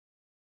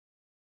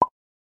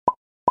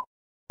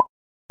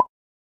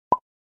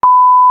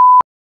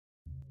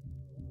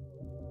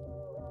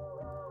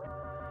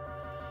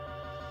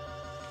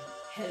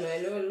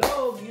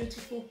Hello,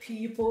 beautiful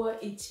people.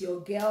 It's your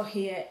girl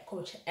here,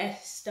 Coach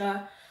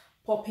Esther,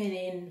 popping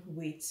in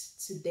with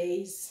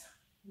today's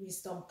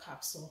wisdom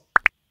capsule.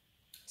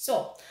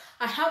 So,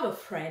 I have a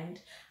friend,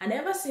 and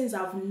ever since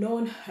I've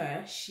known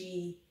her,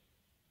 she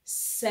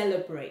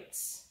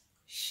celebrates.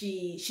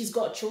 She's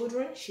got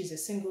children, she's a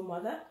single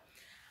mother,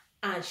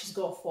 and she's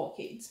got 4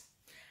 kids.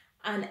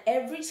 And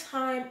every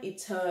time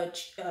it's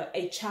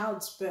a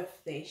child's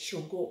birthday,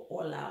 she'll go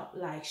all out.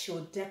 Like,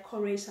 she'll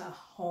decorate her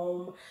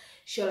home.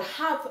 She'll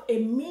have a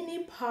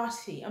mini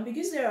party. And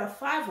because there are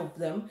 5 of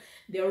them,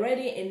 they're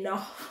already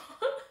enough.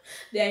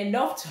 They're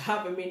enough to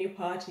have a mini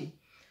party.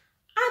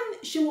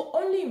 And she will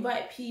only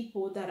invite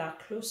people that are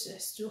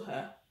closest to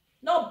her.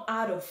 Not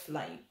out of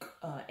like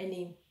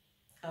any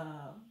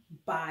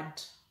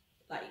bad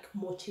like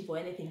motive or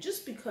anything.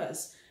 Just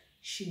because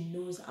she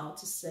knows how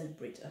to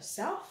celebrate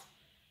herself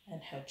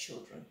and her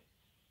children.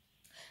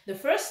 The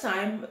first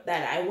time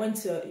that I went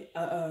to,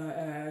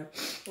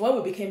 when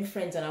we became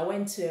friends, and I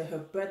went to her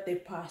birthday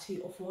party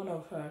of one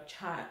of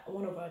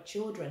her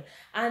children,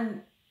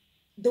 and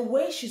the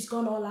way she's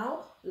gone all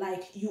out,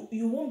 like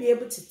you won't be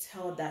able to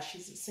tell that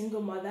she's a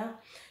single mother.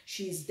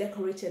 She's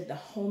decorated the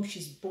home,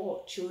 she's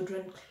bought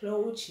children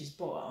clothes, she's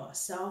bought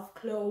herself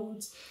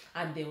clothes,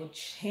 and they will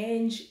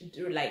change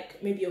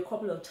like maybe a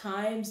couple of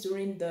times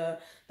during the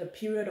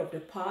period of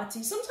the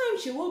party.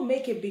 Sometimes she will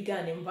make it bigger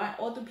and invite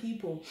other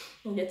people.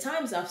 In the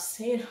times I've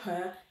seen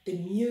her, the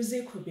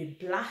music will be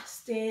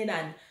blasting,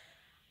 and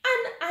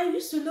I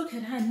used to look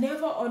at her,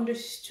 never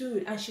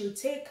understood, and she would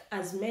take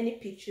as many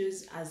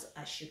pictures as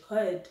she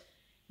could,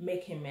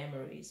 making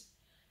memories.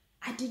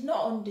 I did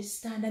not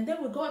understand. And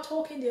then we got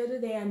talking the other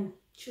day, and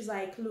she's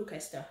like, look,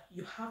 Esther,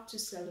 you have to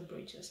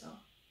celebrate yourself.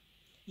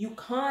 You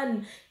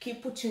can't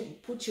keep putting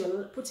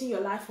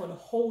your life on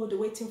hold,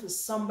 waiting for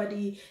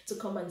somebody to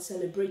come and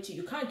celebrate you.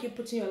 You can't keep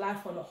putting your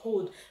life on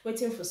hold,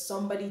 waiting for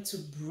somebody to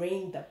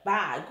bring the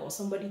bag, or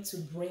somebody to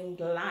bring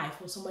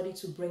life, or somebody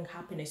to bring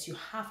happiness. You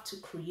have to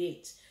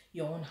create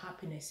your own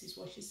happiness, is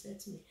what she said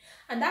to me.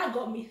 And that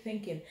got me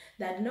thinking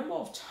that the number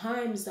of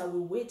times that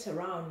we wait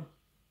around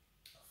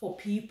for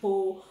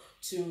people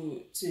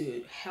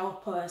to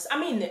help us. I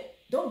mean,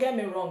 don't get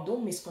me wrong,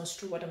 don't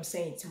misconstrue what I'm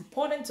saying. It's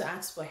important to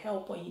ask for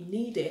help when you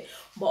need it,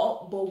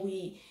 but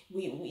we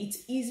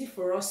it's easy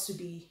for us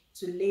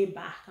to lay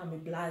back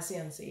and be blasé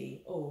and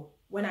say, oh,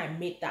 when I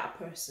meet that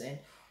person,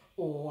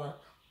 or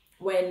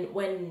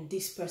when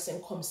this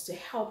person comes to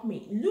help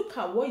me. Look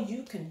at what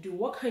you can do.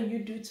 What can you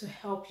do to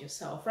help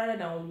yourself, rather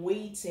than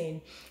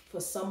waiting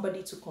for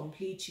somebody to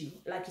complete you?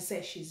 Like you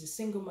said, she's a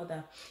single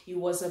mother. It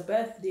was her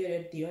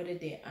birthday the other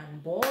day,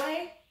 and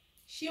boy,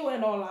 she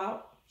went all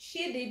out.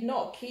 She did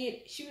not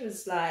kid. She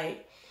was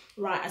like,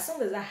 right, as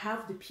long as I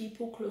have the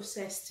people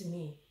closest to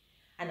me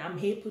and I'm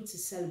able to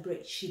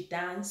celebrate. She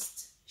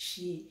danced,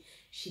 she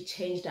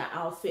changed her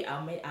outfit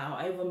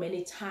however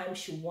many times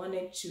she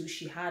wanted to.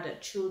 She had her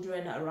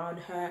children around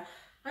her,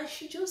 and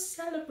she just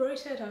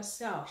celebrated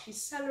herself. She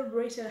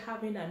celebrated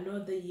having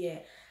another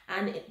year,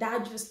 and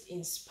that just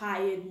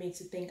inspired me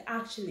to think,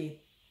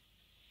 actually,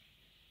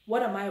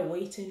 what am I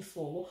waiting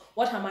for?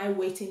 What am I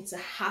waiting to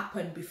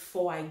happen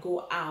before I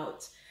go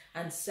out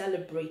and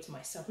celebrate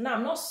myself? Now,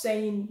 I'm not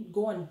saying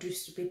go and do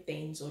stupid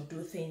things or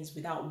do things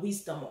without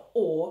wisdom,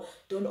 or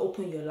don't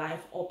open your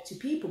life up to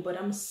people,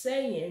 but I'm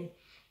saying,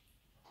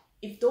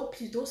 if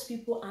those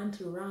people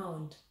aren't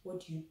around,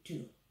 what do?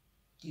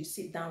 Do you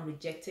sit down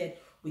rejected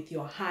with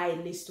your high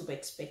list of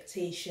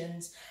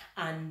expectations?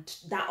 And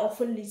that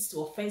often leads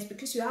to offense,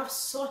 because you have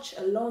such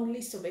a long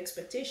list of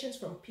expectations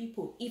from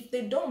people. If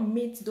they don't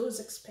meet those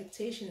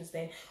expectations,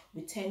 then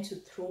we tend to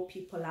throw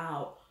people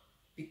out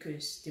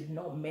because they've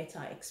not met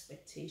our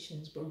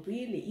expectations. But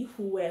really, if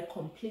we were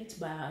complete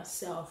by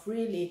ourselves,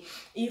 really,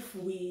 if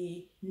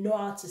we know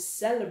how to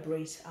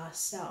celebrate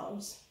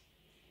ourselves,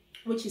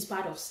 which is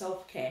part of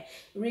self-care,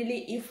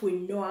 really, if we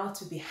know how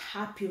to be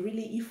happy,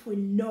 really, if we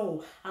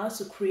know how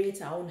to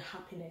create our own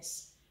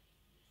happiness,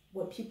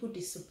 when people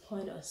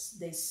disappoint us,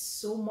 there's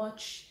so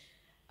much,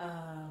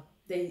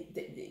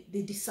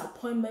 the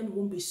disappointment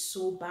won't be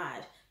so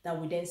bad that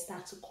we then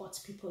start to cut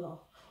people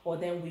off, or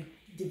then we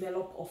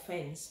develop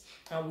offense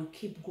and we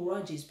keep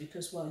grudges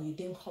because, well, you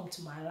didn't come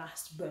to my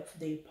last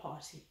birthday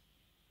party.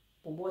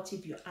 But what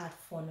if you had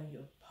fun on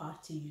your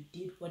party? You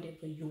did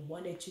whatever you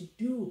wanted to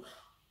do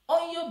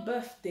on your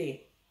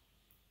birthday.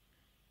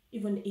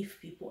 Even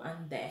if people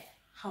aren't there,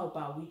 how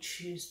about we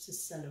choose to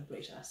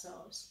celebrate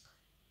ourselves?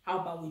 How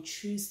about we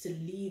choose to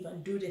live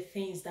and do the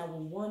things that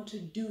we want to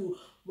do,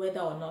 whether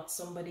or not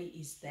somebody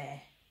is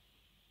there?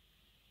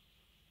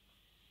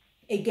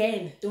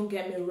 Again, don't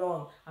get me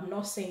wrong, I'm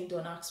not saying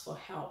don't ask for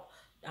help.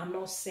 I'm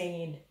not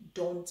saying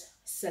don't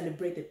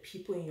celebrate the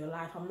people in your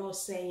life. I'm not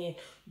saying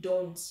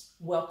don't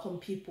welcome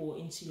people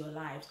into your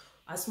lives.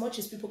 As much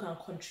as people can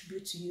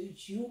contribute to you,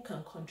 you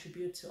can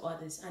contribute to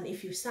others. And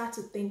if you start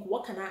to think,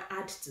 what can I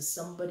add to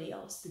somebody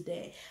else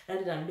today,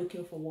 rather than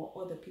looking for what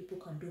other people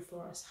can do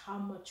for us, how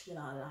much will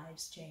our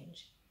lives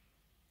change?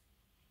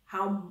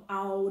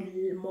 how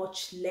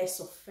much less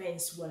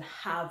offense we'll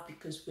have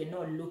because we're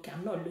not looking.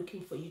 I'm not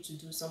looking for you to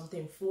do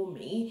something for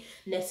me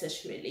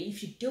necessarily.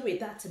 If you do it,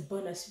 that's a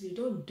bonus. If you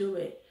don't do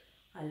it,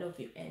 I love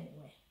you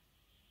anyway.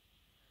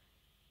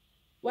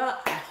 Well,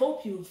 I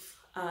hope you've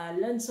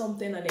learned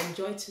something and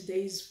enjoyed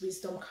today's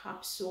wisdom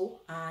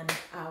capsule, and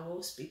I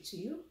will speak to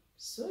you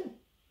soon.